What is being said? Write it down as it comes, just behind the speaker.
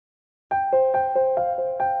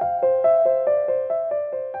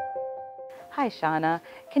Hi, Shana.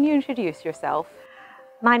 Can you introduce yourself?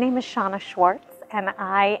 My name is Shana Schwartz, and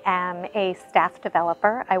I am a staff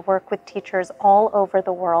developer. I work with teachers all over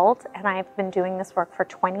the world, and I've been doing this work for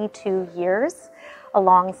 22 years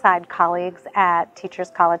alongside colleagues at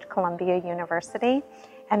Teachers College Columbia University.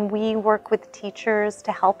 And we work with teachers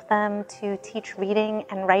to help them to teach reading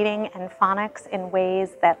and writing and phonics in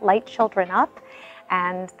ways that light children up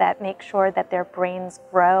and that make sure that their brains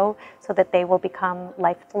grow so that they will become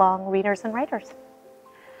lifelong readers and writers.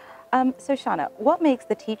 So Shana, what makes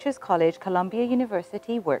the Teachers College Columbia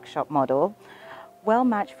University workshop model well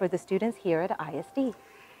matched for the students here at ISD?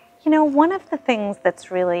 You know, one of the things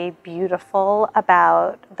that's really beautiful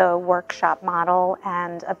about the workshop model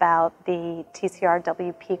and about the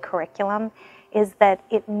TCRWP curriculum is that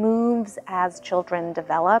it moves as children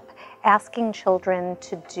develop, asking children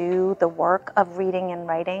to do the work of reading and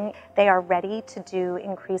writing. They are ready to do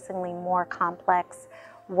increasingly more complex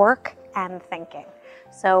work and thinking.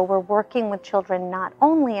 So we're working with children not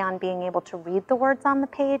only on being able to read the words on the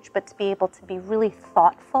page, but to be able to be really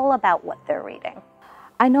thoughtful about what they're reading.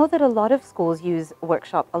 I know that a lot of schools use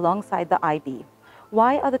workshop alongside the IB.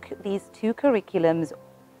 Why are these two curriculums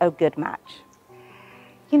a good match?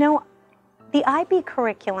 You know, the IB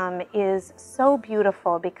curriculum is so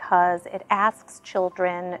beautiful because it asks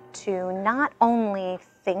children to not only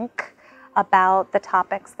think about the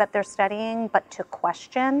topics that they're studying, but to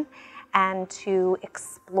question and to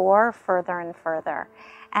explore further and further.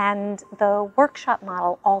 And the workshop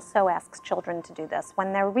model also asks children to do this.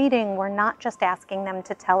 When they're reading, we're not just asking them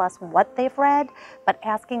to tell us what they've read, but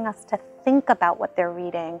asking us to think about what they're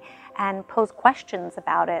reading and pose questions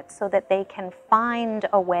about it so that they can find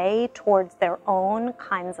a way towards their own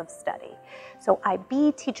kinds of study. So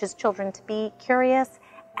IB teaches children to be curious,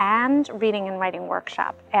 and reading and writing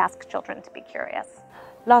workshop asks children to be curious.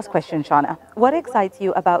 Last question, Shana. What excites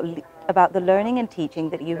you about the learning and teaching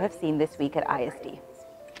that you have seen this week at ISD?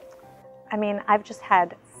 I mean, I've just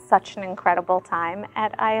had such an incredible time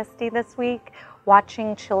at ISD this week,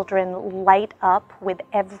 watching children light up with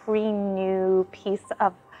every new piece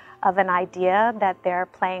of an idea that they're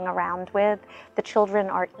playing around with. The children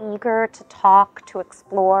are eager to talk, to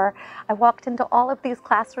explore. I walked into all of these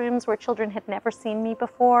classrooms where children had never seen me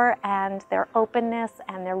before, and their openness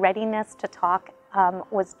and their readiness to talk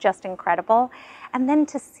was just incredible. And then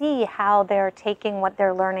to see how they're taking what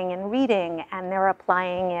they're learning in reading and they're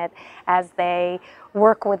applying it as they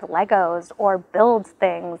work with Legos or build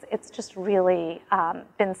things, it's just really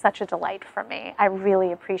been such a delight for me. I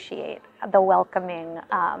really appreciate the welcoming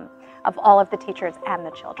of all of the teachers and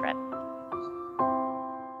the children.